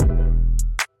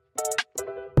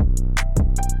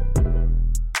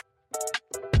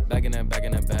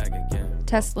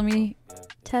Test, let me.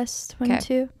 Test 1,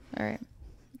 2. All right.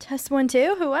 Test 1,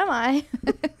 2. Who am I?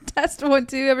 Test 1,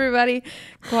 2, everybody.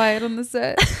 Quiet on the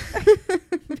set.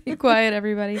 Be quiet,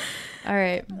 everybody. All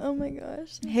right. Oh my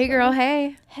gosh. Hey, girl.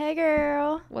 Hey. Hey,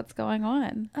 girl. What's going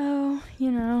on? Oh,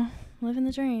 living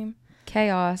the dream.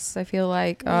 Chaos. I feel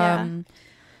like Yeah.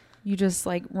 you just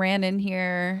like ran in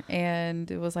here and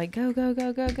it was like, go, go,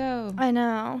 go, go, go. I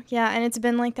know. Yeah. And it's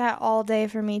been like that all day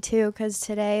for me too, because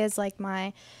today is like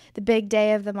the big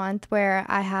day of the month where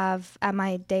I have at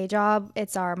my day job,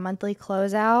 it's our monthly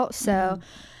closeout. So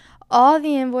all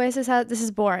the invoices this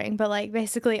is boring, but like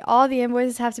basically all the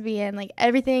invoices have to be in, like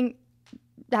everything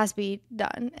has to be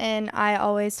done. And I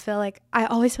always feel like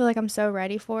I'm so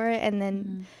ready for it. And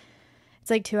then it's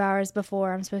like 2 hours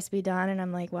before I'm supposed to be done. And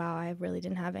I'm like, wow, I really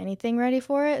didn't have anything ready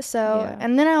for it. So, Yeah.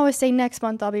 And then I always say next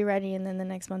month I'll be ready. And then the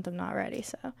next month I'm not ready.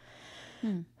 So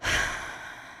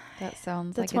That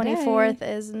sounds the like 24th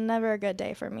is never a good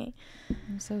day for me.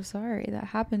 I'm so sorry that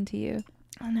happened to you.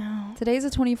 I know. Today's the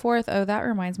 24th. Oh, that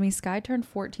reminds me. Sky turned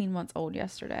 14 months old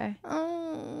yesterday.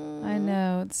 Oh. I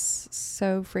know. It's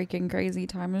so freaking crazy.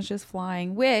 Time is just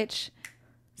flying. Which,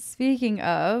 speaking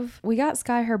of, we got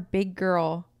Sky her big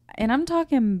girl. And I'm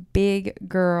talking big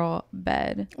girl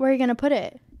bed. Where are you going to put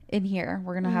it? In here.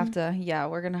 We're going to have to,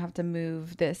 we're going to have to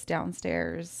move this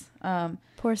downstairs.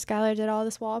 Poor Skylar did all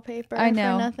this wallpaper I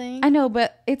know. for nothing. I know,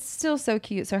 but it's still so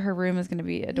cute. So her room is going to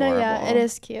be adorable. No, yeah, it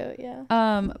is cute. Yeah.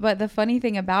 But the funny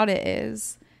thing about it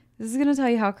is, this is going to tell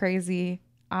you how crazy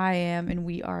I am and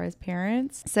we are as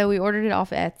parents. So we ordered it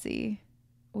off Etsy.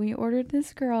 We ordered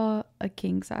this girl a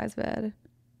king size bed.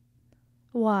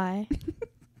 Why?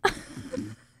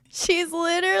 She's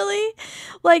literally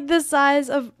like the size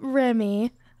of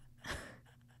Remy.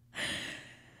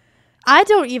 I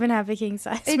don't even have a king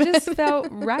size It bed. just felt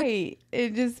right.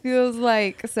 It just feels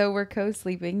like, so we're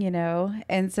co-sleeping,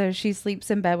 and so she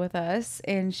sleeps in bed with us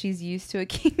and she's used to a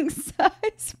king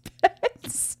size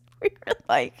bed. So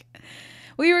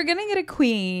we were going to get a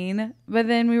queen, but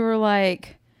then we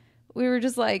were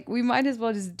just like, we might as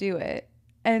well just do it.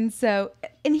 And so,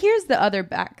 and here's the other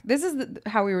back. This is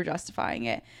how we were justifying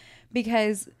it,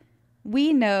 because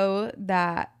we know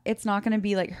that it's not going to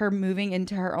be like her moving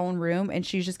into her own room and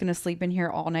she's just going to sleep in here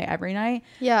all night, every night.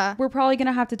 Yeah. We're probably going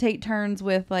to have to take turns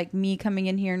with like me coming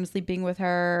in here and sleeping with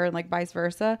her and like vice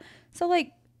versa. So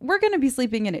like, we're going to be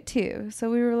sleeping in it too.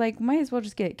 So we were like, might as well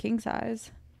just get it king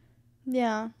size.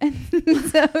 Yeah. And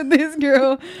so this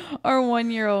girl, our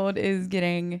 1-year-old, is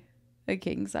getting a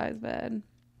king size bed.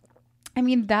 I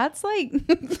mean, that's like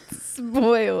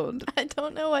spoiled. I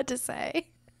don't know what to say.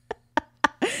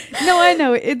 No, I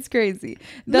know. It's crazy.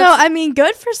 No, I mean,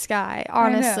 good for Sky,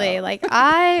 honestly. Like,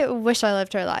 I wish I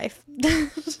lived her life.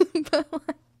 But,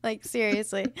 like,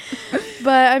 seriously.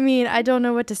 But, I mean, I don't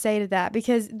know what to say to that,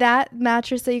 because that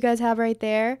mattress that you guys have right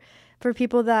there, for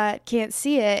people that can't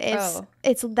see it,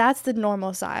 that's the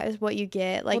normal size, what you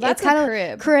get. Like, well, that's it's kind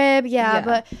of of crib,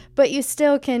 yeah. But you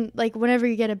still can, like, whenever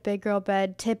you get a big girl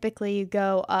bed, typically you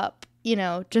go up,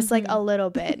 just like a little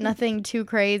bit. Nothing too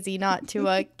crazy, not to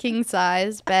a king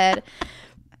size bed.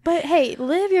 But hey,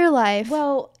 live your life.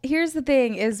 Well, here's the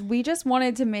thing is we just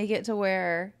wanted to make it to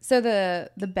where, so the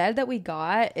bed that we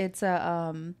got, it's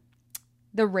the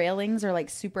railings are like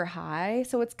super high.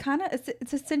 So it's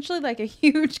it's essentially like a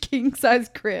huge king size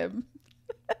crib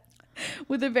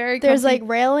with a very There's like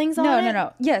railings on it?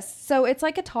 No. Yes. So it's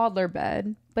like a toddler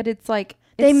bed, but it's like,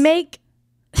 they make,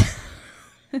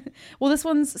 well, this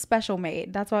one's special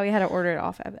made. That's why we had to order it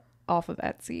off of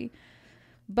Etsy.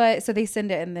 But so they send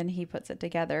it and then he puts it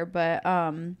together. But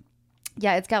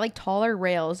yeah, it's got like taller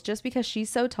rails just because she's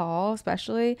so tall,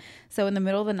 especially. So in the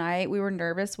middle of the night, we were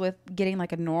nervous with getting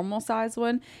like a normal size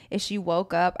one. If she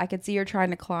woke up, I could see her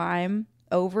trying to climb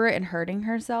over it and hurting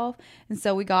herself. And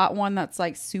so we got one that's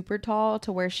like super tall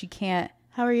to where she can't.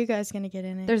 How are you guys going to get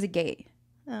in it? There's a gate.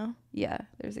 Oh. Yeah,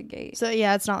 there's a gate. So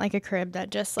yeah, it's not like a crib that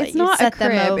just like it's not set a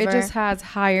crib. them over. It just has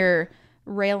higher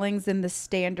railings than the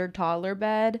standard toddler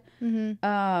bed. Mm-hmm.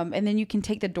 And then you can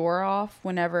take the door off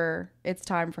whenever it's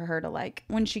time for her to, like,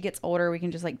 when she gets older, we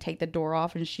can just like take the door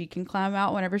off and she can climb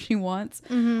out whenever she wants.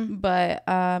 Mm-hmm. But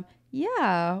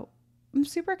yeah, I'm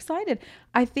super excited.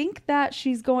 I think that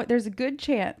there's a good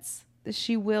chance that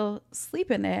she will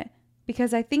sleep in it,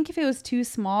 because I think if it was too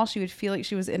small, she would feel like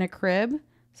she was in a crib.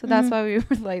 So that's why we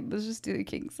were like, let's just do the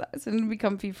king size and it'll be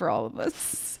comfy for all of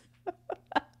us.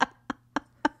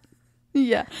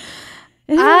 Yeah.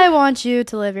 I want you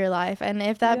to live your life, and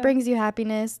if that brings you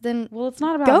happiness, then it's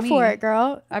not about go me. for it,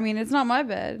 girl. I mean, it's not my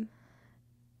bed.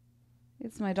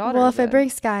 It's my daughter's Well, if bed. it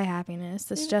brings Sky happiness,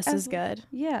 that's just as good.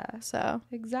 Yeah. So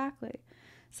Exactly.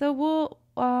 So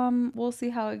we'll see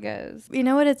how it goes. You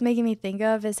know what it's making me think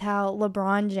of is how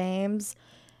LeBron James,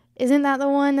 isn't that the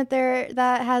one that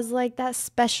has like that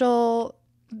special,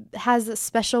 has a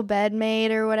special bed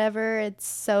made or whatever? It's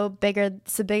so bigger.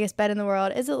 It's the biggest bed in the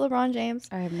world. Is it LeBron James?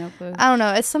 I have no clue. I don't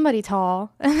know. It's somebody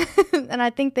tall. And I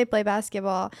think they play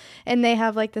basketball. And they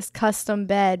have like this custom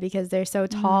bed because they're so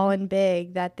tall and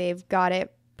big that they've got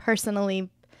it personally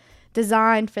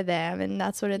designed for them. And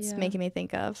that's what it's making me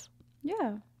think of.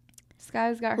 Yeah.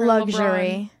 Sky's got her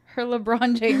luxury.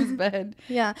 LeBron James bed.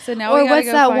 Yeah. So now or we gotta what's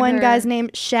go that find one her. guy's name?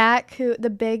 Shaq, who the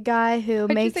big guy who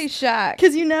Why'd makes. you say Shaq?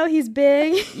 Because you know he's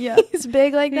big. Yeah. He's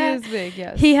big like that. He is big,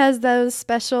 yes. He has those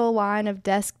special line of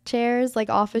desk chairs, like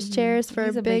office chairs for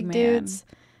He's a big man. dudes.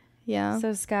 Yeah.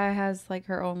 So Sky has like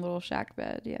her own little Shaq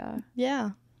bed. Yeah.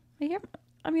 Yeah.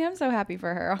 I mean, I'm so happy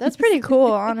for her. That's pretty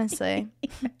cool, honestly.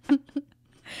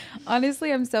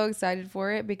 Honestly, I'm so excited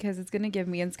for it because it's going to give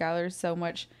me and Skylar so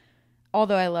much.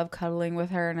 Although I love cuddling with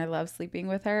her and I love sleeping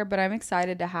with her, but I'm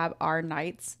excited to have our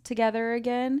nights together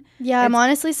again. Yeah, I'm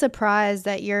honestly surprised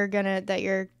that you're gonna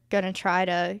try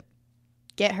to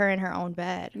get her in her own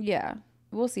bed. Yeah,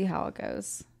 we'll see how it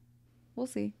goes. We'll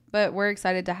see, but we're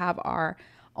excited to have our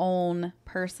own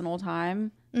personal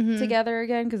time together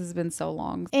again because it's been so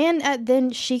long. And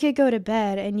then she could go to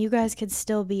bed and you guys could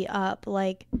still be up,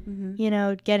 like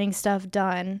getting stuff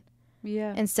done.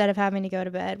 Yeah. Instead of having to go to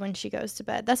bed when she goes to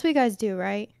bed. That's what you guys do,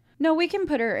 right? No, we can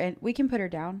put her in. We can put her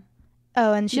down.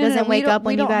 Oh, and she doesn't wake up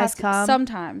when you guys come?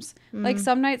 Sometimes. Like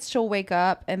some nights she'll wake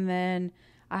up and then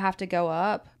I have to go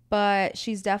up. But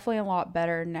she's definitely a lot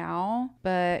better now.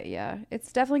 But yeah,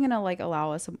 it's definitely going to like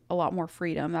allow us a lot more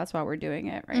freedom. That's why we're doing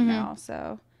it right now.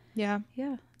 So yeah,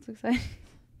 it's exciting.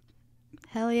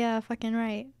 Hell yeah, fucking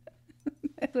right.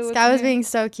 So Sky was being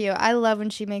so cute. I love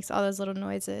when she makes all those little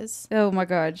noises. Oh my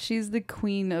God. She's the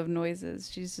queen of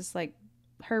noises. She's just like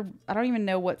I don't even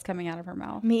know what's coming out of her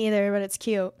mouth. Me either, but it's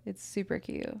cute. It's super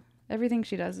cute. Everything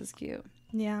she does is cute.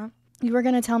 Yeah. You were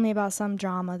going to tell me about some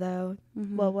drama though.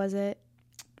 What was it?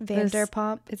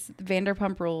 Vanderpump? It's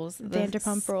Vanderpump Rules.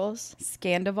 Vanderpump Rules.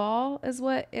 Scandival is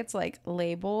what it's like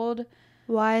labeled.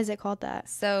 Why is it called that?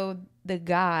 So the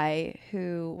guy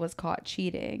who was caught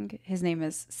cheating, his name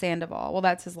is Sandoval. Well,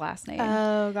 that's his last name.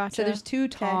 Oh, gotcha. So there's two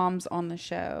Toms on the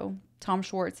show, Tom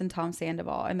Schwartz and Tom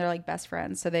Sandoval, and they're like best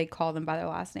friends. So they call them by their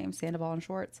last name, Sandoval and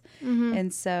Schwartz.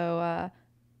 And so,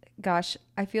 gosh,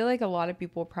 I feel like a lot of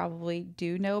people probably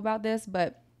do know about this,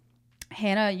 but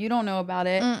Hannah, you don't know about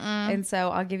it. And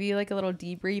so I'll give you like a little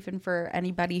debrief and for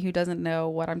anybody who doesn't know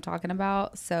what I'm talking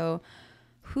about. So,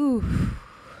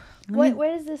 What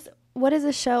is this? What is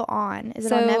the show on? Is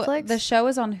it on Netflix? The show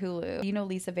is on Hulu. You know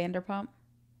Lisa Vanderpump?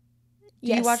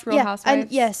 Yes. Do you watch Real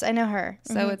Housewives? Yes, I know her.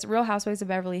 So it's Real Housewives of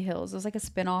Beverly Hills. It was like a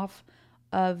spinoff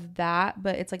of that,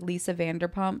 but it's like Lisa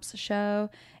Vanderpump's show.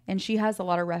 And she has a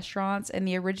lot of restaurants. And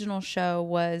the original show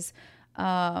was,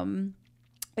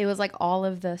 it was like all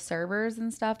of the servers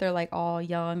and stuff. They're like all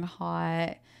young,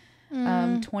 hot,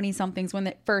 20-somethings when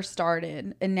it first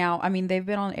started. And now, I mean, they've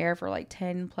been on air for like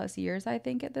 10 plus years, I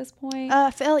think, at this point.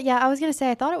 Yeah, I was going to say,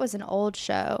 I thought it was an old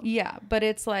show. Yeah, but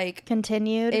it's like...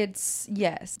 Continued?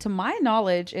 Yes. To my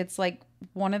knowledge, it's like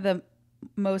one of the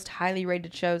most highly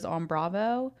rated shows on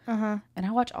Bravo. And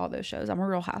I watch all those shows. I'm a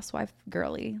Real Housewife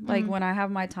girly. Like when I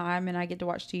have my time and I get to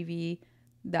watch TV,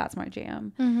 that's my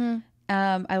jam.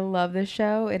 I love this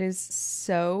show. It is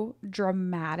so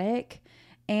dramatic.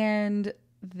 And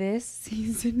this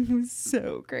season was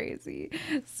so crazy.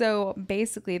 So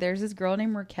basically, there's this girl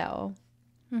named Raquel,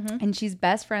 and she's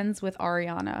best friends with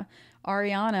Ariana.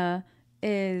 Ariana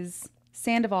is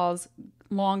Sandoval's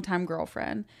longtime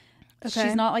girlfriend. Okay.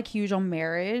 She's not like huge on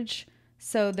marriage,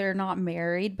 so they're not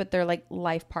married, but they're like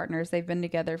life partners. They've been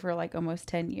together for like almost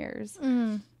 10 years.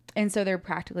 And so they're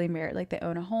practically married. Like they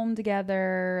own a home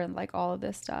together and like all of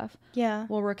this stuff. Yeah.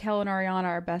 Well, Raquel and Ariana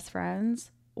are best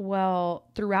friends. Well,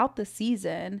 throughout the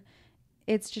season,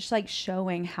 it's just like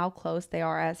showing how close they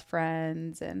are as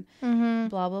friends and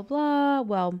blah, blah, blah.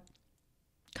 Well,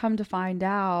 come to find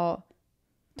out,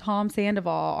 Tom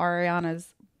Sandoval,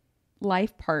 Ariana's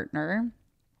life partner,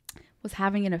 was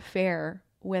having an affair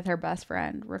with her best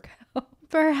friend, Raquel.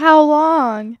 For how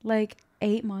long? Like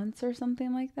 8 months or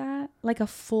something like that. Like a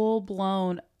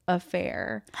full-blown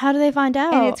affair. How do they find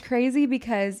out? And it's crazy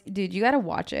because, dude, you gotta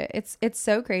watch it. It's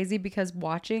so crazy because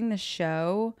watching the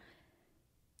show,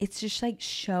 it's just like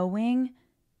showing,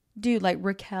 dude, like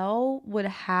Raquel would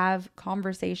have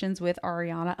conversations with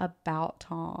Ariana about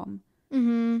Tom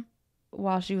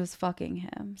while she was fucking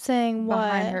him, saying what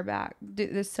behind her back.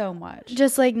 Dude, there's so much,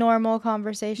 just like normal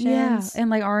conversations. Yeah. And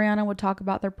like Ariana would talk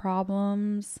about their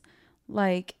problems,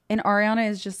 Like, and Ariana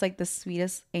is just like the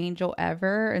sweetest angel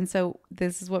ever. And so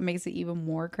this is what makes it even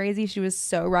more crazy. She was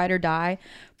so ride or die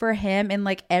for him. And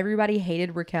like everybody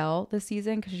hated Raquel this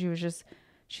season because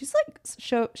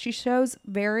she shows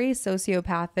very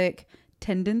sociopathic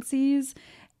tendencies.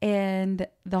 And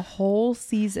the whole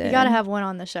season, You got to have one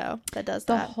on the show that does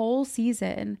the that. whole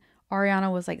season,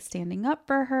 Ariana was like standing up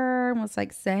for her and was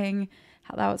like saying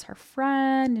how that was her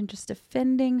friend and just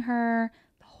defending her.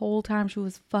 Whole time she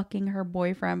was fucking her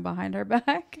boyfriend behind her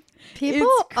back. People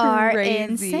are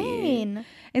insane.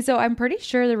 And so I'm pretty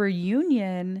sure the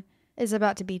reunion is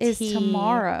about to be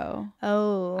tomorrow.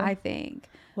 Oh, I think.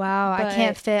 Wow, I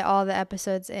can't fit all the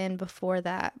episodes in before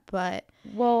that, but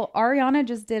well, Ariana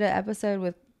just did an episode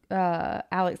with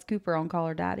Alex Cooper on Call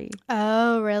Her Daddy.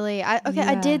 Oh, really?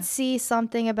 I did see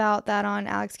something about that on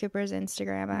Alex Cooper's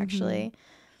Instagram actually.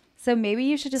 So maybe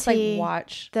you should just like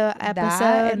watch the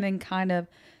episode and then kind of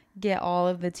get all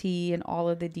of the tea and all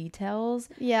of the details.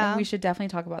 Yeah. And we should definitely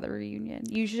talk about the reunion.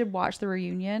 You should watch the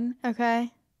reunion. Okay.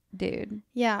 Dude.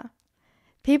 Yeah.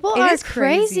 People are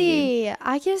crazy.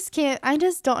 I just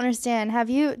don't understand.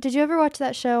 Did you ever watch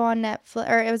that show on Netflix?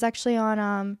 Or it was actually on,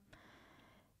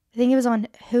 I think it was on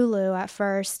Hulu at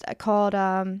first, called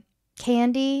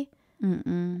Candy.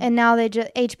 Mm-mm. And now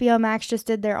HBO Max just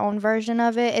did their own version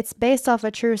of it. It's based off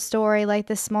a true story, like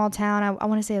this small town. I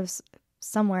want to say it was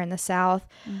somewhere in the South.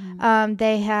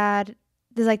 Mm-hmm.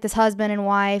 There's like this husband and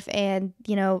wife and,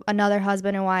 another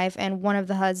husband and wife, and one of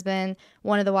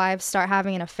the wives start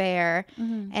having an affair.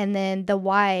 Mm-hmm. And then the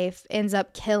wife ends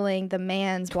up killing the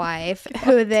man's wife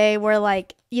who they were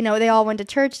like, they all went to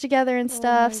church together and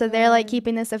stuff. So they're like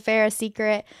keeping this affair a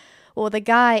secret. Well, the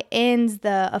guy ends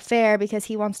the affair because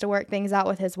he wants to work things out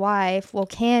with his wife. Well,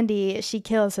 Candy, she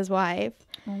kills his wife.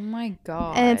 Oh my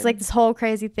God. And it's like this whole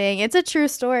crazy thing. It's a true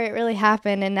story. It really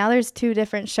happened. And now there's 2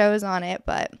 different shows on it,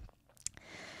 but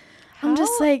I'm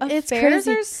just like, it's crazy. Affairs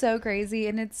are so crazy,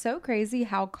 and it's so crazy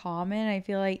how common I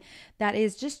feel like that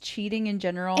is, just cheating in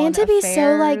general. And to be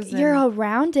so like you're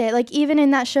around it. Like even in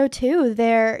that show too,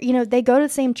 they go to the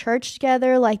same church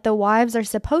together. Like the wives are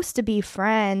supposed to be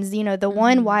friends. The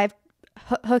one wife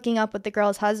hooking up with the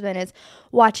girl's husband is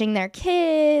watching their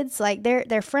kids. Like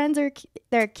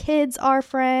their kids are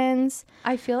friends.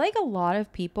 I feel like a lot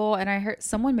of people, and I heard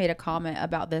someone made a comment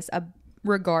about this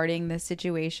regarding this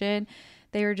situation.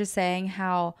 They were just saying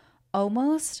how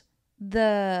almost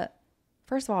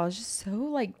first of all, it's just so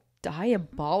like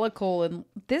diabolical, and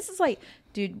this is like,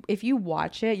 dude, if you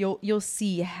watch it, you'll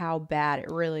see how bad it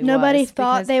really was. Nobody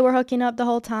thought they were hooking up the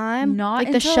whole time. Not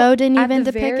like the show didn't even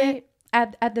depict it.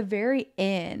 At the very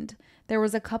end, there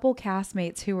was a couple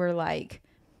castmates who were like,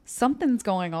 something's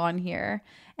going on here.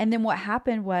 And then what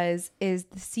happened is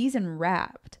the season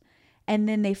wrapped. And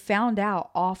then they found out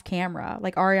off camera,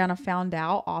 like Ariana found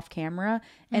out off camera,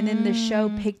 and then the show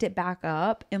picked it back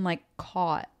up and like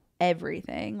caught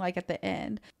everything like at the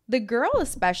end. The girl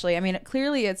especially, I mean,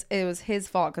 clearly it was his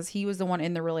fault because he was the one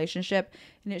in the relationship,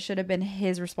 and it should have been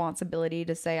his responsibility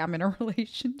to say, I'm in a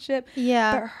relationship.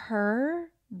 Yeah. But her,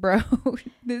 bro,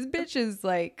 this bitch is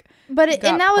like, and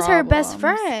that was her best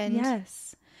friend.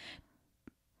 Yes.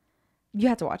 You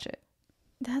have to watch it.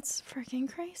 That's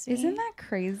freaking crazy. Isn't that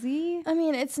crazy? I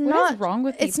mean, what is wrong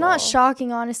with people? It's not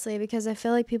shocking, honestly, because I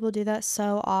feel like people do that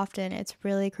so often. It's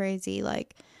really crazy.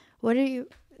 Like,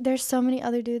 there's so many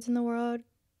other dudes in the world.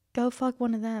 Go fuck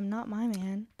one of them, not my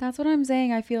man. That's what I'm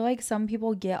saying. I feel like some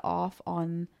people get off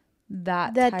on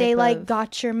that they like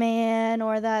got your man,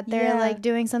 or that they're like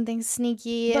doing something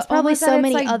sneaky. It's probably so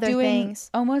many other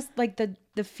things. Almost like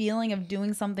the feeling of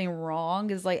doing something wrong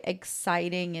is like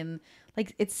exciting and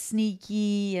like it's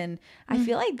sneaky, and I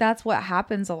feel like that's what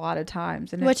happens a lot of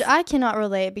times. And which I cannot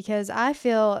relate, because I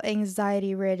feel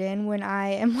anxiety ridden when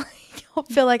I am like,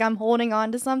 feel like I'm holding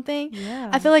on to something. Yeah.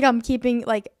 I feel like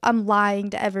I'm lying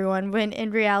to everyone, when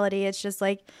in reality it's just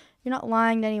like, you're not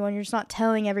lying to anyone. You're just not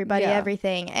telling everybody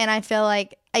everything. And I feel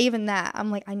like even that, I'm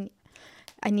like,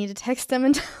 I need to text them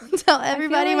and tell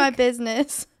everybody my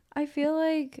business. I feel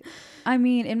like, I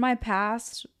mean, in my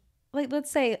past, like,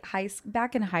 let's say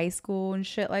back in high school and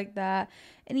shit like that,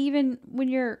 and even when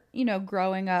you're,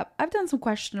 growing up, I've done some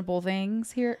questionable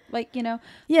things here, like, Yeah,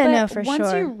 but no, for sure.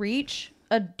 Once you reach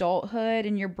adulthood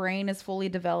and your brain is fully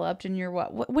developed, and you're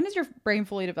when is your brain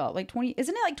fully developed? Like 20,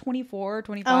 isn't it like 24 or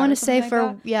 25? I want to say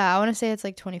I want to say it's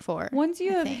like 24. Once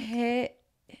you have hit,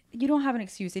 you don't have an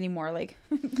excuse anymore. Like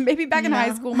maybe back in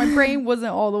high school, my brain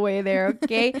wasn't all the way there.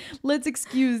 Okay. Let's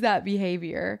excuse that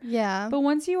behavior. Yeah. But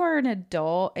once you are an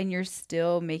adult and you're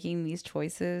still making these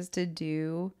choices to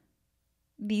do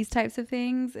these types of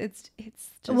things, it's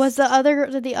just...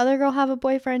 Did the other girl have a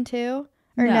boyfriend too?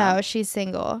 Or no, she's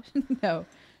single. No.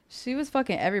 She was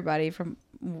fucking everybody from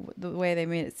the way they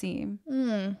made it seem.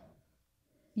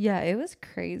 Yeah, it was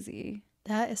crazy.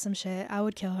 That is some shit. I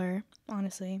would kill her,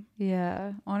 honestly.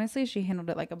 Yeah. Honestly, she handled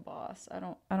it like a boss. I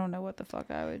don't know what the fuck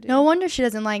I would do. No wonder she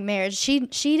doesn't like marriage. She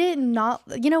did not,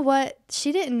 you know what?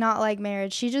 She did not like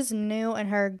marriage. She just knew in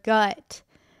her gut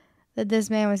that this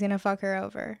man was going to fuck her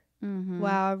over.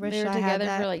 Wow, I wish they were I had together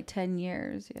that. for like 10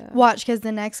 years. Yeah. Watch, because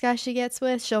the next guy she gets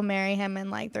with, she'll marry him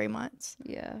in like 3 months.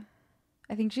 Yeah.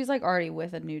 I think she's like already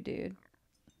with a new dude.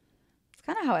 It's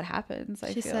kind of how it happens,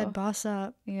 She said, boss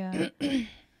up. Yeah. I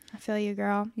feel you,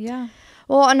 girl. Yeah.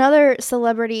 Well, another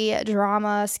celebrity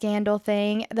drama scandal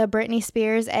thing, the Britney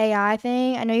Spears AI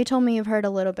thing. I know you told me you've heard a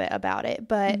little bit about it,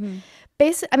 but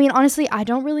basically, I mean, honestly, I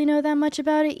don't really know that much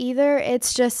about it either.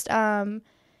 It's just,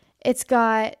 it's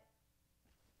kind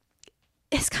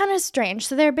of strange.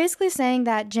 So they're basically saying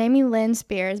that Jamie Lynn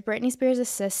Spears, Britney Spears'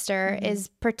 sister, is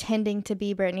pretending to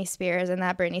be Britney Spears, and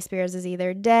that Britney Spears is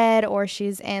either dead or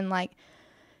she's in like,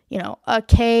 you know, a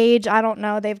cage. I don't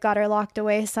know. They've got her locked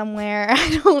away somewhere.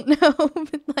 I don't know.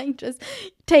 Like just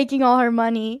taking all her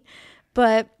money.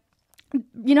 But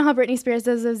you know how Britney Spears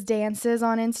does those dances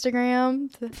on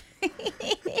Instagram?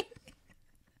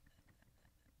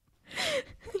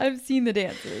 I've seen the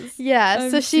dances. Yeah,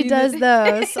 so she does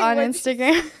those on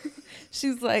Instagram.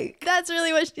 She's like, that's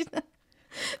really what she does.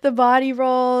 The body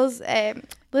rolls. Listen,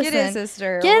 get it,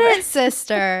 sister. Get it,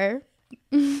 sister.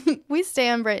 We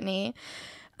stand Britney.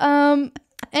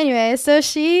 Anyway, so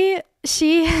she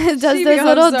does those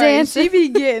little dances. She be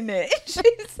getting it.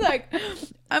 She's like,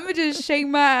 I'm gonna just shake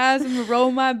my ass and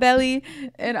roll my belly,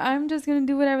 and I'm just gonna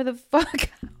do whatever the fuck.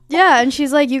 Yeah, and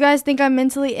she's like, you guys think I'm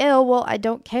mentally ill? Well, I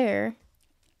don't care.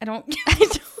 I don't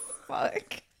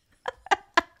fuck.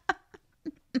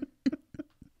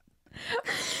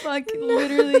 Fuck,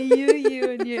 literally you,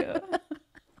 and you.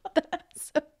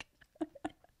 That's so good.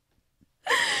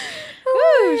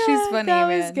 Woo, she's funny, that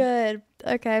man. Was good.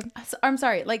 Okay. I'm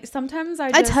sorry. Like, sometimes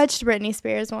I touched Britney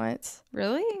Spears once.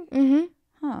 Really? Mm-hmm.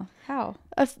 Huh. How?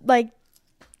 Like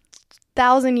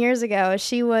 1,000 years ago,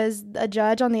 she was a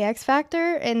judge on the X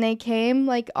Factor, and they came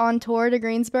like on tour to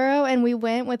Greensboro, and we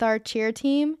went with our cheer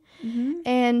team,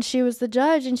 and she was the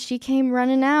judge, and she came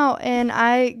running out, and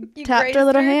I tapped her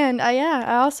little hand.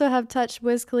 I also have touched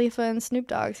Wiz Khalifa and Snoop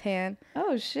Dogg's hand.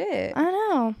 Oh shit! I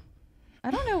know. I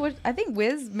don't know what. I think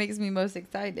Wiz makes me most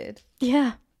excited.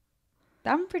 Yeah.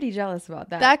 I'm pretty jealous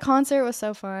about that. That concert was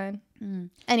so fun.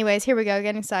 Anyways, here we go,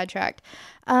 getting sidetracked.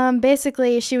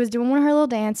 Basically, she was doing one of her little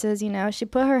dances, you know. She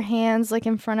put her hands like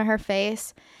in front of her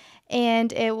face,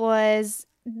 and it was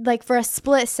like for a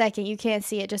split second. You can't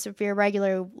see it, just if you're just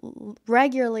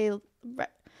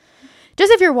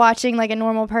if you're watching like a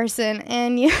normal person,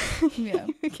 and you yeah.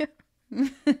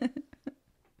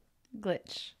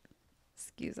 Glitch.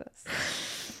 Excuse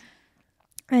us.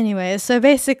 Anyway, so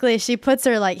basically she puts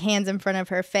her like hands in front of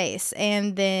her face,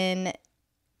 and then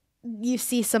you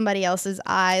see somebody else's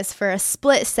eyes for a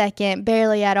split second,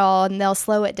 barely at all, and they'll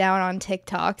slow it down on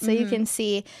TikTok so you can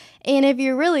see. And if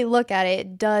you really look at it,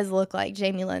 it does look like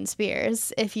Jamie Lynn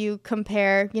Spears. If you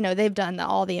compare, you know, they've done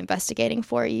all the investigating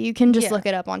for you. You can just look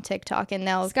it up on TikTok, and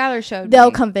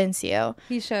they'll convince you.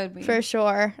 He showed me. For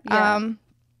sure. Yeah.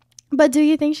 But do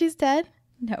you think she's dead?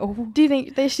 No. Do you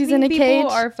think that she's in a cage?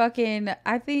 People are fucking.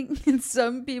 I think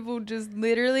some people just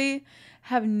literally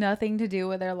have nothing to do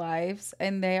with their lives,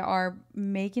 and they are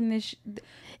making this.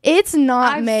 It's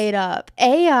not made up.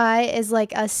 AI is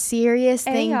like a serious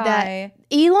thing that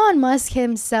Elon Musk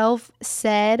himself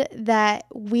said that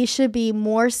we should be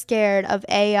more scared of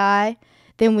AI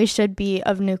than we should be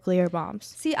of nuclear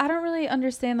bombs. See, I don't really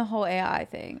understand the whole AI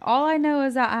thing. All I know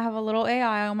is that I have a little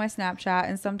AI on my Snapchat,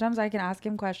 and sometimes I can ask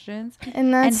him questions,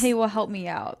 and he will help me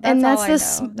out. That's all I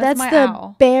know. That's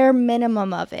the bare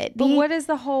minimum of it. But what is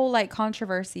the whole like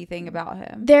controversy thing about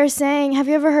him? They're saying, have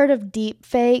you ever heard of deep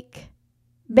fake?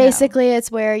 Basically,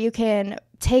 it's where you can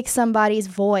take somebody's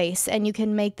voice and you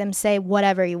can make them say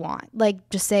whatever you want. Like,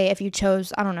 just say if you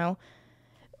chose, I don't know,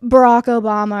 Barack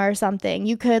Obama or something.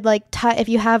 You could like if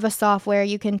you have a software,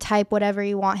 you can type whatever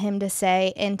you want him to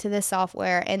say into the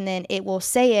software, and then it will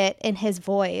say it in his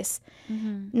voice.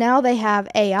 Now they have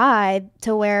AI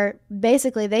to where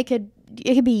basically it could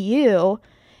be you,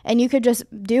 and you could just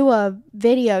do a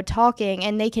video talking,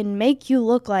 and they can make you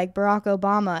look like Barack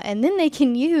Obama, and then they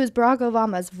can use Barack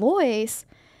Obama's voice,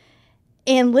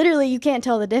 and literally you can't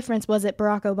tell the difference, was it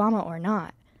Barack Obama or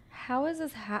not. How is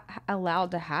this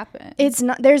allowed to happen? It's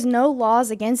not. There's no laws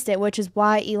against it, which is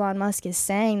why Elon Musk is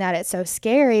saying that it's so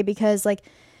scary, because like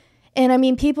And I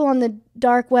mean, people on the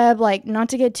dark web, like, not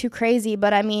to get too crazy,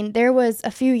 but I mean, there was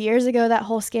a few years ago that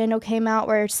whole scandal came out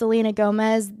where Selena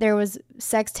Gomez, there was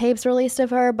sex tapes released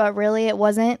of her, but really it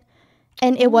wasn't.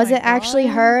 And it wasn't actually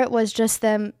her. It was just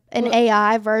an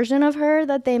AI version of her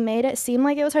that they made it seem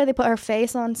like it was her. They put her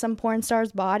face on some porn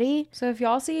star's body. So if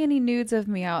y'all see any nudes of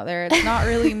me out there, it's not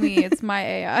really me. It's my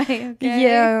AI. Okay?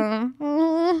 Yeah.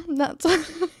 That's...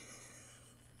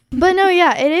 But no,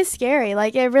 yeah, it is scary.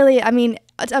 Like, it really, I mean,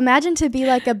 imagine to be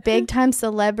like a big time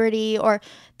celebrity or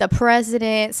the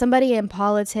president, somebody in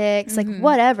politics, like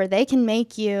whatever. They can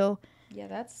make you...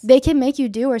 Yeah, they can make you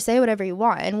do or say whatever you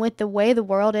want. And with the way the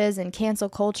world is and cancel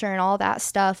culture and all that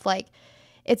stuff, like,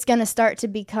 it's going to start to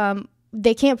become,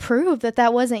 they can't prove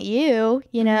that wasn't you,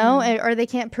 you know, or they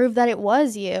can't prove that it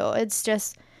was you. It's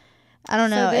just, I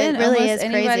don't know. It really is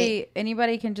crazy.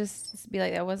 Anybody can just be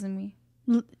like, that wasn't me.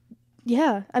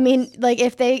 Yeah. I mean, like,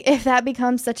 if that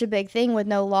becomes such a big thing with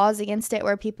no laws against it,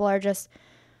 where people are just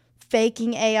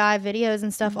faking AI videos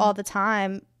and stuff all the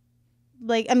time,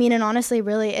 like, I mean, and honestly,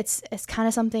 really, it's kind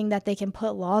of something that they can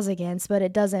put laws against, but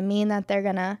it doesn't mean that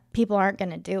people aren't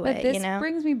gonna do it. This you know,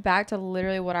 brings me back to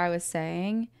literally what I was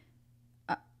saying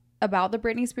about the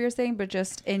Britney Spears thing, but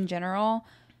just in general,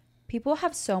 people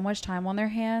have so much time on their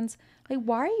hands. Like,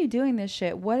 why are you doing this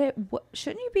shit? What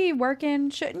shouldn't you be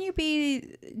working? Shouldn't you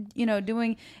be,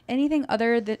 doing anything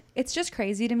other than? It's just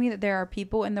crazy to me that there are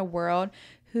people in the world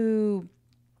who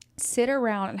sit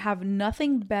around and have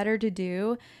nothing better to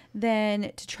do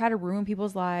than to try to ruin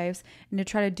people's lives and to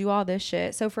try to do all this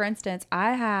shit. So for instance,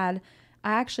 I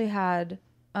actually had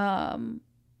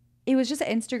it was just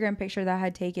an Instagram picture that I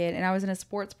had taken, and I was in a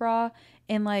sports bra,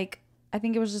 and like I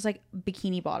think it was just like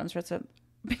bikini bottoms, right? So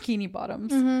bikini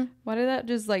bottoms. Why did that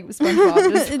just like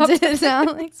SpongeBob just it did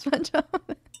sound like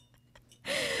SpongeBob.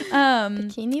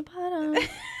 Bikini bottom.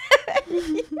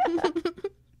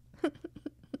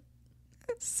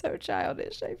 So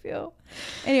childish, I feel.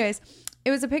 Anyways, it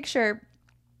was a picture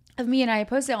of me, and I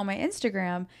posted it on my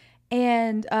Instagram,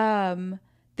 and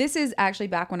this is actually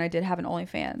back when I did have an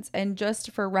OnlyFans. And just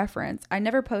for reference, I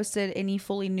never posted any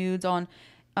fully nudes on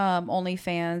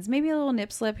OnlyFans. Maybe a little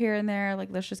nip slip here and there, like,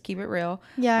 let's just keep it real.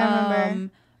 Yeah, I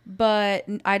remember. But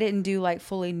I didn't do like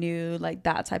fully nude, like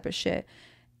that type of shit.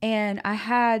 And I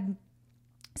had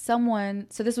someone,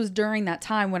 so this was during that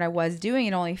time when I was doing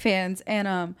an OnlyFans,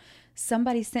 and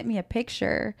somebody sent me a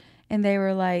picture, and they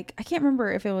were like, I can't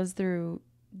remember if it was through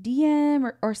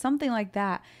DM or something like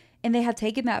that, and they had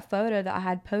taken that photo that I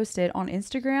had posted on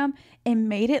Instagram and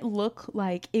made it look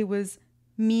like it was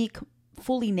me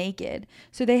fully naked.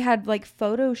 So they had like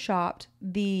photoshopped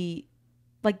the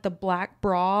black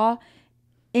bra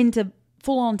into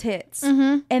full on tits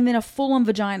and then a full on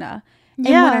vagina. And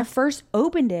when I first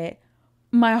opened it,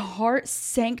 my heart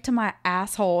sank to my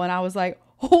asshole, and I was like,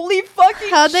 holy fucking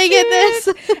how'd they get this?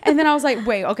 And then I was like,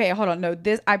 wait, okay, hold on. No,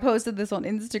 I posted this on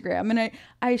Instagram, and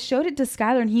I showed it to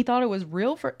Skylar, and he thought it was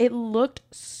real. It looked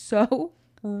so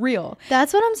real.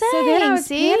 That's what I'm saying. So then I was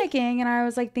panicking, and I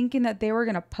was like thinking that they were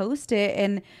going to post it,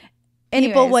 and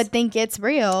people would think it's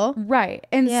real. Right.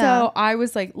 And so I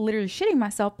was like literally shitting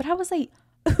myself, but I was like,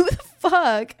 who the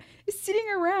fuck is sitting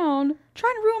around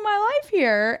trying to ruin my life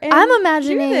here? And I'm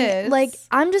imagining, like,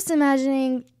 I'm just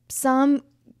imagining some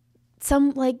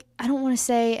like, I don't want to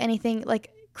say anything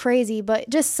like crazy, but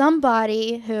just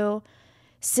somebody who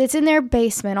sits in their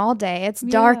basement all day. It's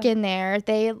dark in there.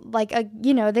 They like,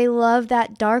 they love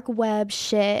that dark web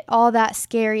shit, all that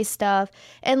scary stuff.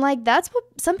 And like, that's what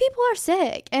some people are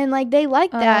sick, and like, they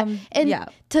like that. And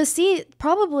to see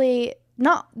probably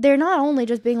they're not only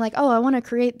just being like, oh, I want to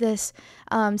create this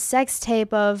sex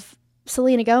tape of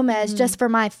Selena Gomez just for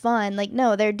my fun. Like,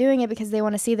 no, they're doing it because they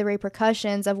want to see the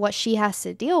repercussions of what she has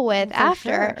to deal with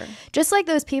after. Sure. Just like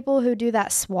those people who do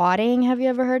that swatting. Have you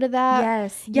ever heard of that?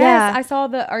 Yes. Yeah. I saw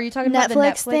are you talking about the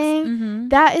Netflix thing?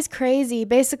 That is crazy.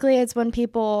 Basically, it's when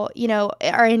people,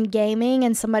 are in gaming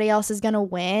and somebody else is going to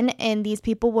win, and these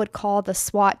people would call the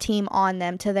SWAT team on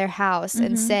them to their house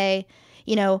and say,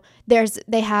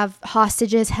 they have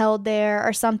hostages held there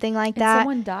or something like that.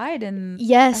 Someone died, and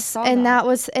yes, and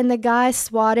the guy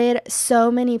swatted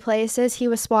so many places. He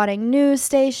was swatting news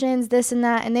stations, this and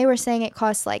that, and they were saying it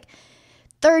costs like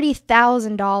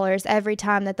 $30,000 every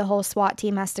time that the whole SWAT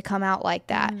team has to come out like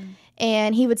that.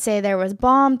 And he would say there was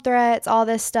bomb threats, all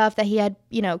this stuff, that he had,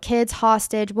 kids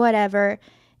hostage, whatever.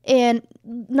 And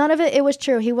none of it was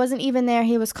true. He wasn't even there.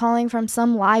 He was calling from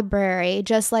some library,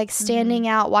 just like standing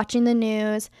out, watching the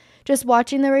news, just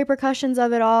watching the repercussions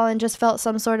of it all, and just felt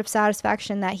some sort of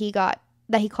satisfaction that he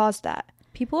caused that.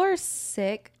 People are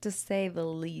sick, to say the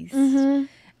least. And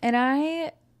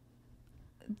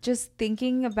just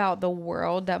thinking about the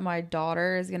world that my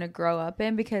daughter is going to grow up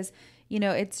in, because, you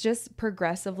know, it's just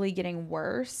progressively getting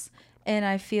worse. And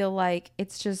I feel like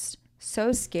it's just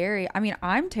so scary. I mean,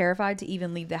 I'm terrified to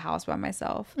even leave the house by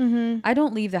myself. I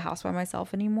don't leave the house by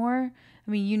myself anymore.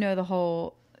 I mean, you know, the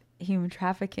whole human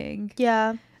trafficking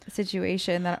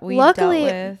situation that we dealt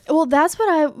with. Well, that's what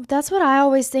I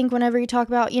always think whenever you talk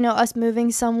about, you know, us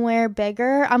moving somewhere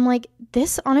bigger. I'm like,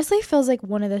 this honestly feels like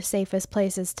one of the safest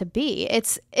places to be.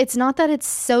 It's not that it's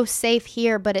so safe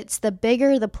here, but it's the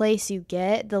bigger the place you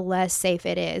get, the less safe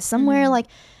it is. Somewhere like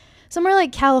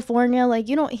California, like,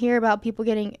 you don't hear about people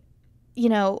getting, you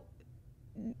know,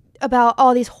 about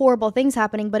all these horrible things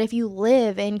happening, but if you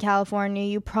live in California,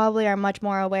 you probably are much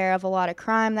more aware of a lot of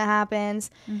crime that happens,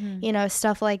 you know,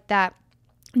 stuff like that.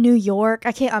 New York,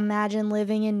 I can't imagine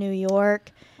living in New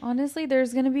York. Honestly,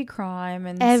 there's gonna be crime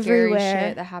and everywhere. Scary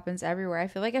shit that happens everywhere. I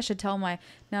feel like I should tell now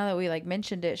that we like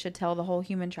mentioned it, should tell the whole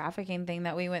human trafficking thing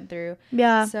that we went through.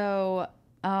 Yeah. So,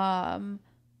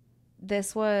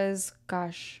 this was,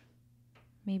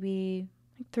 maybe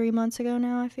 3 months ago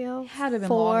now, I feel. It had to have been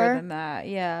longer than that.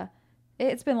 Yeah.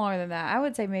 It's been longer than that. I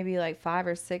would say maybe like 5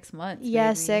 or 6 months. Yeah,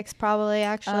 maybe. 6 probably,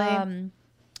 actually.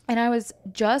 And I was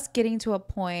just getting to a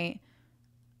point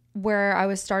where I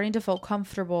was starting to feel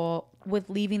comfortable with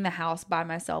leaving the house by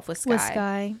myself with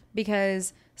Sky.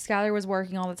 Because Skylar was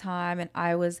working all the time, and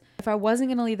if I wasn't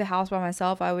going to leave the house by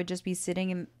myself, I would just be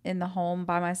sitting in the home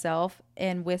by myself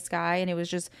and with Sky, and it was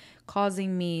just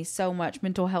causing me so much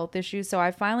mental health issues. So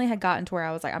I finally had gotten to where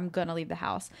I was like, I'm going to leave the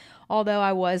house, although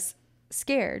I was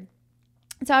scared.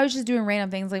 So I was just doing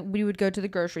random things, like we would go to the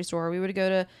grocery store, we would go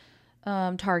to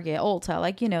Target, Ulta,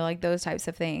 like, you know, like those types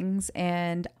of things.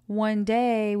 And one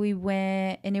day we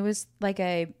went, and it was like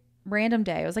a random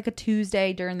day. It was like a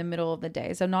Tuesday during the middle of the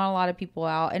day, so not a lot of people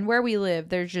out. And where we live,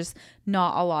 there's just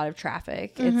not a lot of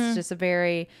traffic. It's just a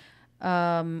very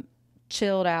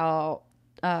chilled out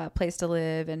place to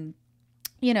live. And,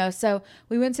 you know, so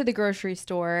we went to the grocery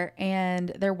store, and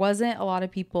there wasn't a lot of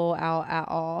people out at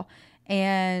all.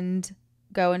 And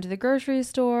go into the grocery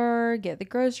store, get the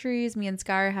groceries. Me and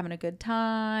Sky are having a good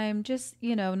time, just,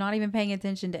 you know, not even paying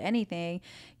attention to anything.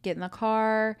 Get in the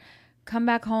car, come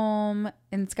back home,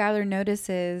 and Skylar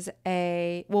notices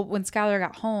when Skylar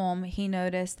got home, he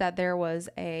noticed that there was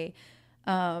a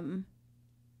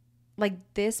like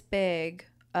this big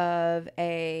of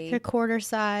a quarter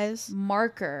size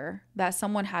marker that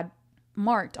someone had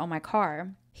marked on my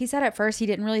car. He said at first he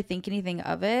didn't really think anything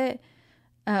of it,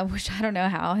 which I don't know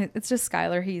how. It's just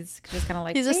Skylar. He's just kind of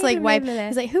like, he's just like wipe.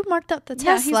 He's like, who marked up the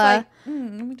Tesla? He's like,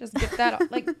 let me just get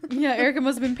that. Like, yeah, Erica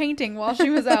must have been painting while she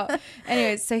was out.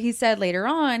 Anyways, so he said later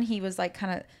on he was like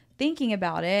kind of thinking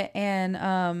about it,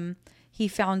 and he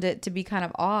found it to be kind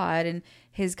of odd. And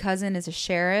his cousin is a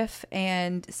sheriff,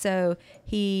 and so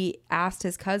he asked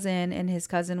his cousin, and his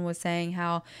cousin was saying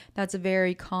how that's a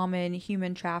very common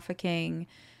human trafficking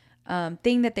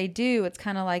thing that they do. It's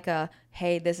kind of like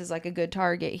hey, this is like a good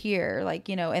target here, like,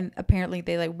 you know. And apparently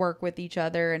they like work with each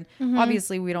other, and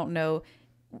obviously we don't know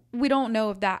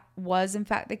if that was in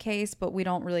fact the case, but we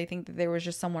don't really think that there was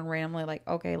just someone randomly like,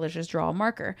 okay, let's just draw a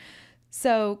marker.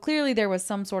 So clearly there was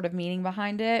some sort of meaning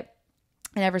behind it.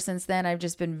 And ever since then, I've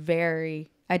just been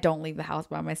I don't leave the house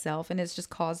by myself, and it's just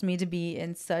caused me to be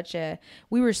in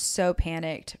we were so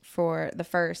panicked for the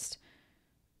first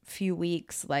few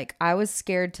weeks. Like, I was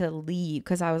scared to leave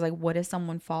because I was like, what if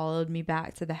someone followed me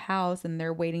back to the house and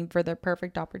they're waiting for their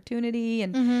perfect opportunity?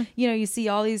 And you know, you see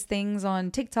all these things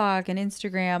on TikTok and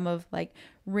Instagram of like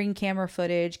Ring camera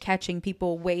footage catching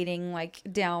people waiting like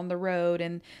down the road,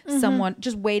 and someone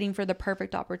just waiting for the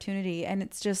perfect opportunity. And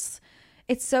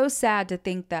it's so sad to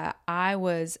think that I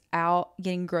was out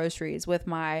getting groceries with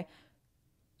my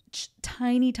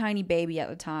tiny baby at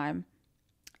the time,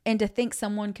 and to think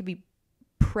someone could be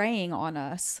preying on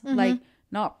us, like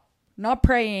not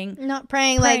praying,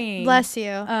 like bless you.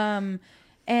 And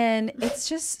it's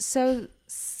just so,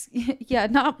 yeah,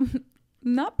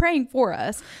 not praying for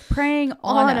us, preying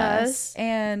on us.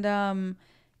 And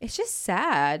it's just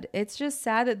sad. It's just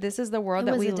sad that this is the world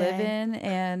that we live in,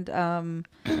 and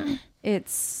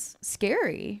it's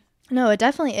scary. No, it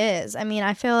definitely is. I mean,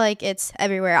 I feel like it's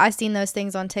everywhere. I've seen those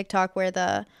things on TikTok where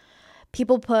the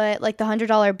people put like the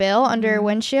 $100 bill under a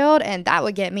windshield, and that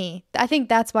would get me. I think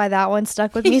that's why that one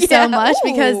stuck with me so much,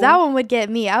 because that one would get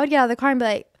me. I would get out of the car and be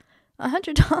like,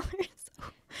 $100?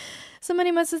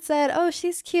 Somebody must have said, oh,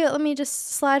 she's cute, let me just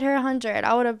slide her 100.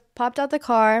 I would have popped out the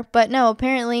car. But no,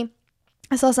 apparently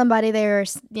I saw somebody, they were,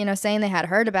 you know, saying they had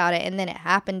heard about it, and then it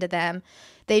happened to them.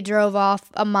 They drove off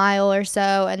a mile or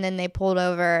so, and then they pulled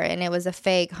over, and it was a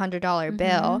fake $100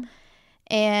 bill.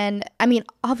 And I mean,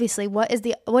 obviously,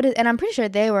 and I'm pretty sure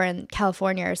they were in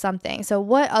California or something. So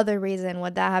what other reason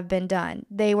would that have been done?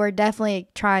 They were definitely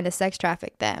trying to sex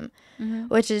traffic them,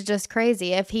 which is just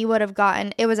crazy. If he would have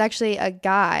it was actually a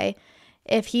guy,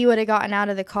 if he would have gotten out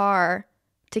of the car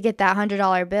to get that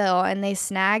 $100 bill and they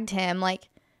snagged him, like,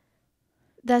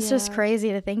 that's just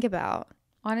crazy to think about.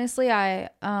 Honestly,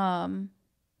 the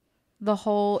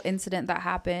whole incident that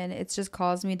happened, it's just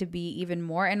caused me to be even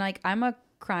more. And like, I'm a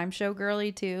crime show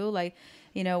girly too. Like,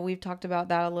 you know, we've talked about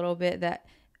that a little bit, that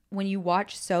when you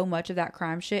watch so much of that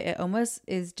crime shit, it almost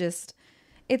is just,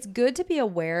 it's good to be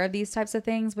aware of these types of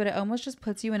things, but it almost just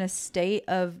puts you in a state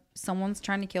of someone's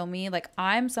trying to kill me. Like,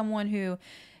 I'm someone who,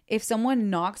 if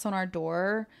someone knocks on our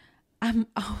door, I'm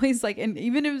always like, and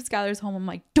even if Skylar's home, I'm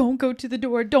like, don't go to the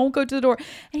door.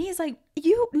 And he's like,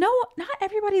 no, not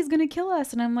everybody's going to kill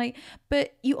us. And I'm like,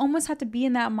 but you almost have to be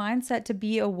in that mindset to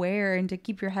be aware and to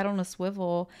keep your head on a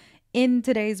swivel in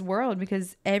today's world,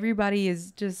 because everybody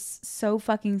is just so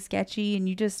fucking sketchy, and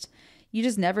you just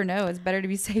never know. It's better to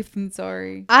be safe than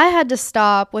sorry. I had to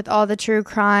stop with all the true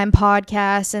crime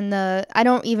podcasts and I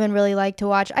don't even really like to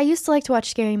watch. I used to like to watch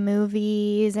scary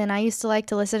movies, and I used to like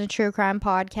to listen to true crime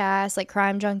podcasts. Like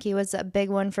Crime Junkie was a big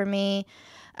one for me.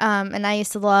 And I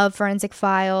used to love Forensic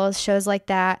Files, shows like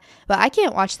that. But I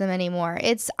can't watch them anymore.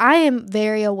 I am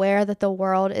very aware that the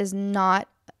world is not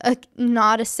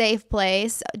a safe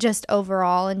place, just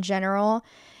overall in general.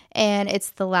 And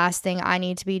it's the last thing I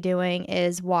need to be doing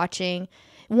is watching.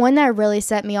 One that really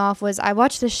set me off was I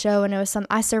watched this show, and it was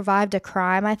I Survived a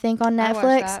Crime, I think, on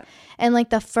Netflix. And like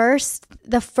the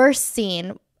first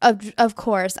scene, of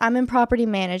course, I'm in property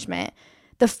management.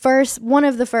 One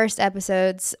of the first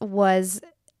episodes was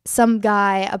some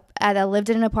guy that lived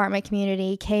in an apartment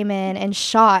community came in and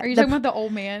shot. Are you talking about the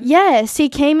old man? Yes, he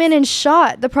came in and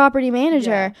shot the property manager.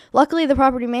 Yeah. Luckily, the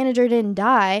property manager didn't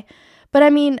die. But I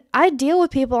mean, I deal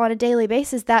with people on a daily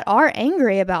basis that are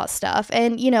angry about stuff.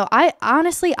 And, you know, I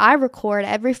record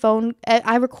I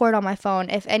record on my phone.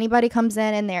 If anybody comes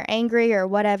in and they're angry or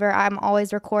whatever, I'm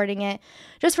always recording it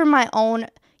just for my own,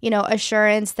 you know,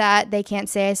 assurance that they can't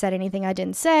say I said anything I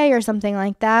didn't say or something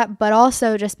like that. But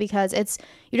also just because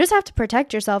you just have to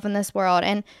protect yourself in this world.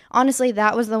 And honestly,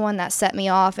 that was the one that set me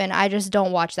off. And I just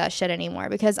don't watch that shit anymore,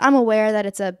 because I'm aware that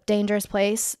it's a dangerous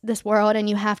place, this world, and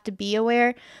you have to be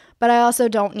aware. But I also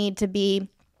don't need to be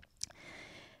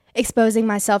exposing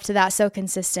myself to that so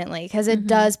consistently, because it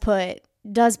does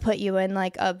put you in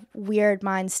like a weird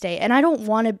mind state. And I don't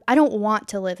want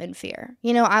to live in fear.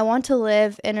 You know, I want to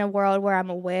live in a world where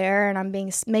I'm aware and I'm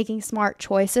making smart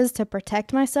choices to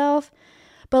protect myself.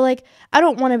 But like, I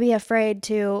don't want to be afraid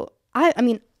to. I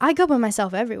mean, I go by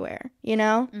myself everywhere. You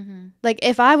know, like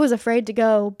if I was afraid to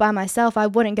go by myself, I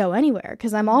wouldn't go anywhere,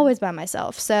 because I'm always by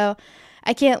myself. So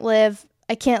I can't live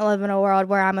in a world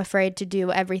where I'm afraid to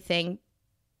do everything,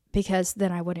 because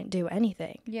then I wouldn't do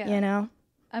anything. Yeah. You know?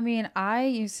 I mean, I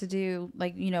used to do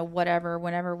like, you know, whatever,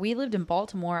 whenever we lived in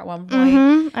Baltimore at one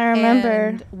point. I remember.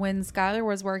 And when Skylar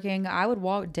was working, I would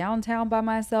walk downtown by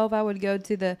myself. I would go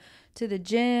to the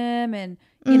gym, and,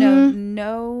 you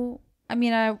know, I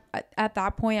mean, at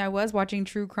that point I was watching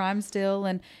true crime still,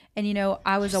 and you know,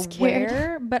 I was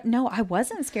aware, but no, I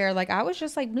wasn't scared. Like, I was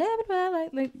just like blah blah blah,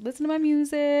 like listen to my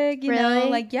music, you know,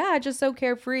 like, yeah, just so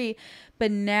carefree. But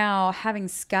now having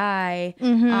Sky,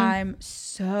 I'm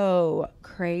so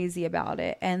crazy about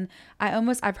it. And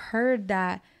I've heard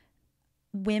that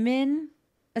women,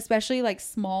 especially like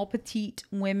small petite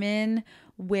women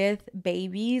with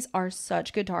babies, are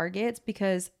such good targets,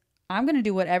 because I'm going to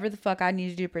do whatever the fuck I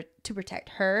need to do to protect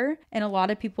her. And a lot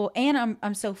of people, and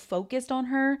I'm so focused on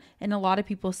her, and a lot of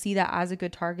people see that as a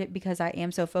good target because I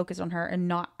am so focused on her and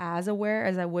not as aware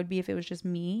as I would be if it was just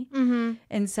me.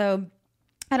 And so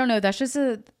I don't know, it's just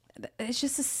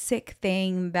a sick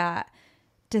thing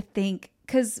to think,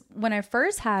 because when I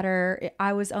first had her,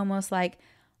 I was almost like,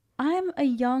 I'm a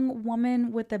young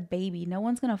woman with a baby. No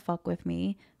one's going to fuck with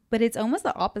me. But it's almost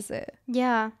the opposite.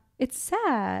 Yeah. It's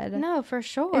sad. No, for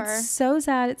sure. It's so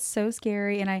sad. It's so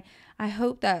scary. And I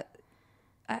hope that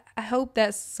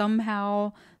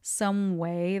somehow, some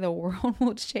way the world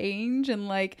will change. And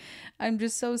like, I'm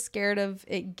just so scared of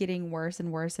it getting worse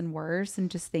and worse and worse, and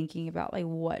just thinking about like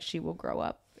what she will grow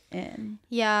up in.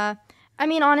 Yeah. I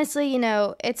mean, honestly, you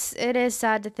know, it is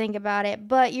sad to think about it,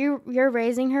 but you're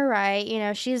raising her right. You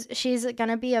know, she's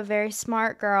gonna be a very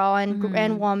smart girl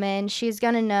and woman. She's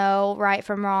gonna know right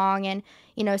from wrong, and,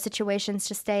 you know, situations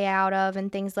to stay out of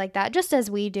and things like that, just as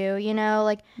we do. You know,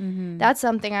 like that's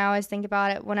something I always think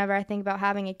about it whenever I think about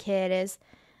having a kid, is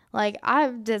like I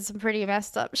did some pretty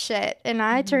messed up shit and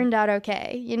I turned out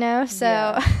okay, you know?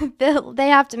 So they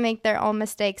have to make their own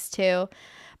mistakes too.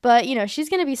 But, you know, she's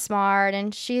going to be smart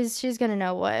and she's going to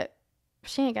know what,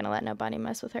 she ain't going to let nobody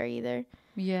mess with her either.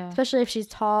 Yeah. Especially if she's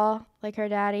tall like her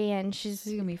daddy and she's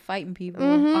going to be fighting people.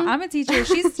 I'm a teacher.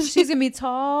 She's going to be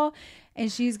tall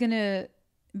and she's going to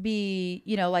be,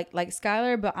 you know, like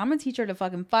Skylar, but I'm going to teach her to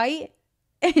fucking fight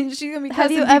and she's going to be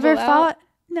cussing people out. Have you ever fought?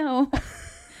 No.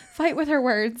 Fight with her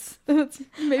words.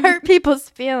 Hurt people's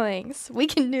feelings. We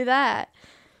can do that.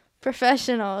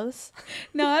 Professionals.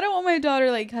 No, I don't want my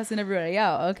daughter like cussing everybody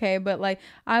out, okay? But like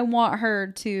I want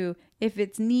her to, if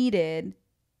it's needed,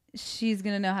 she's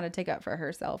going to know how to take up for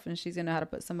herself and she's going to know how to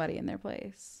put somebody in their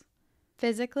place.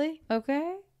 Physically?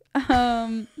 Okay.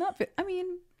 I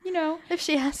mean, you know, if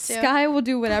she has to. Sky will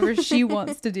do whatever she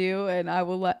wants to do and I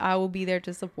will be there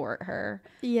to support her.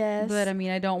 Yes. But I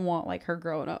mean, I don't want like her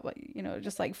growing up like, you know,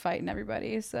 just like fighting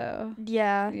everybody. So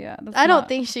yeah. I don't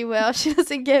think she will. She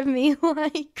doesn't give me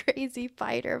like crazy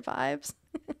fighter vibes.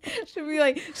 She'll be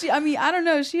like, I don't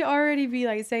know. She already be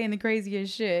like saying the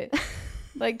craziest shit,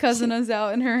 like cussing us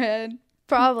out in her head.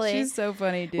 Probably. She's so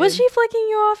funny, dude. Was she flicking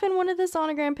you off in one of the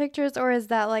sonogram pictures or is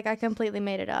that like I completely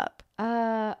made it up?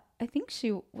 I think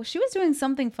she was doing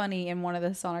something funny in one of the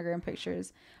sonogram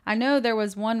pictures. I know there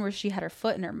was one where she had her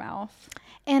foot in her mouth.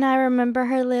 And I remember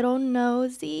her little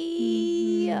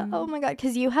nosy. Mm-hmm. Oh my God.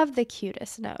 Because you have the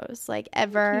cutest nose like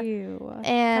ever. Thank you.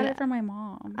 And I got it from my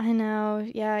mom. I know.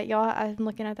 Yeah. Y'all, I'm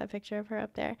looking at that picture of her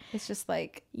up there. It's just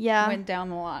like, yeah, went down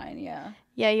the line. Yeah.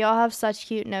 Yeah. Y'all have such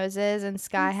cute noses and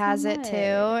Sky has it too.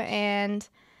 And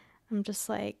I'm just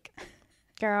like...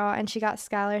 Girl, and she got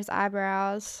Skylar's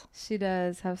eyebrows. She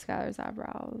does have Skylar's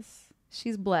eyebrows.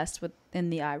 She's blessed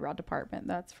in the eyebrow department,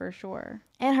 that's for sure.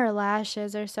 And her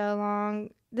lashes are so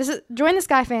long. Join the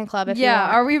Sky fan club if you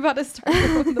want. Are we about to start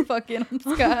going the fuck in on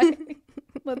Sky?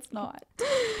 Let's not.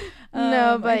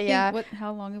 No, but yeah.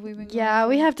 How long have we been going? Yeah,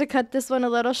 we have to cut this one a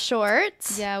little short.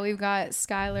 Yeah, we've got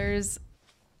Skylar's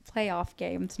playoff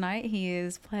game tonight. He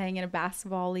is playing in a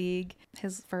basketball league.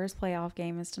 His first playoff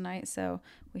game is tonight, so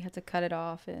we have to cut it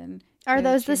off. And are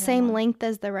those the same length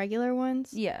as the regular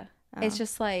ones? Yeah. Oh. It's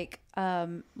just like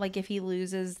if he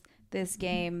loses this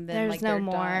game, then there's like no they're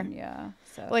more. Done. Yeah.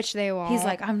 So which they won't. He's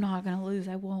like, I'm not gonna lose.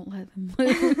 I won't let them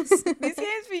lose. These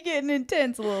games be getting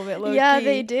intense a little bit. Yeah,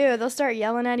 they do. They'll start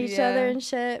yelling at each other and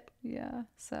shit. Yeah.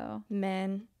 So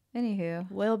men. Anywho,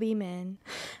 will be men.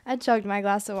 I chugged my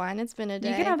glass of wine. It's been a day.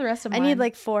 You can have the rest of mine. I need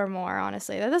like 4 more,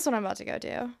 honestly. That's what I'm about to go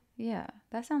do. Yeah,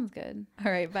 that sounds good. All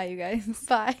right, bye, you guys.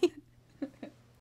 Bye.